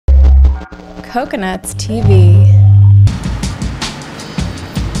Coconuts TV.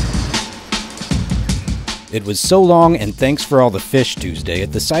 It was so long and thanks for all the fish Tuesday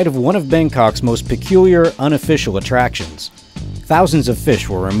at the site of one of Bangkok's most peculiar, unofficial attractions. Thousands of fish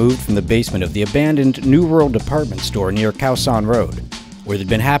were removed from the basement of the abandoned New World department store near Khao San Road, where they'd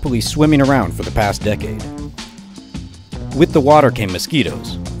been happily swimming around for the past decade. With the water came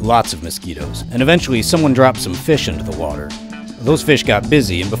mosquitoes, lots of mosquitoes, and eventually someone dropped some fish into the water. Those fish got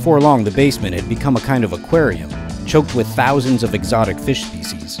busy, and before long the basement had become a kind of aquarium, choked with thousands of exotic fish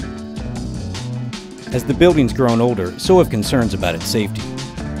species. As the building's grown older, so have concerns about its safety.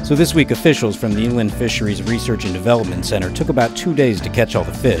 So this week, officials from the Inland Fisheries Research and Development Center took about 2 days to catch all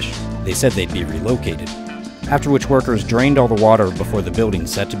the fish. They said they'd be relocated, after which workers drained all the water before the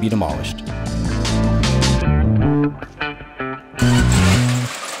building's set to be demolished.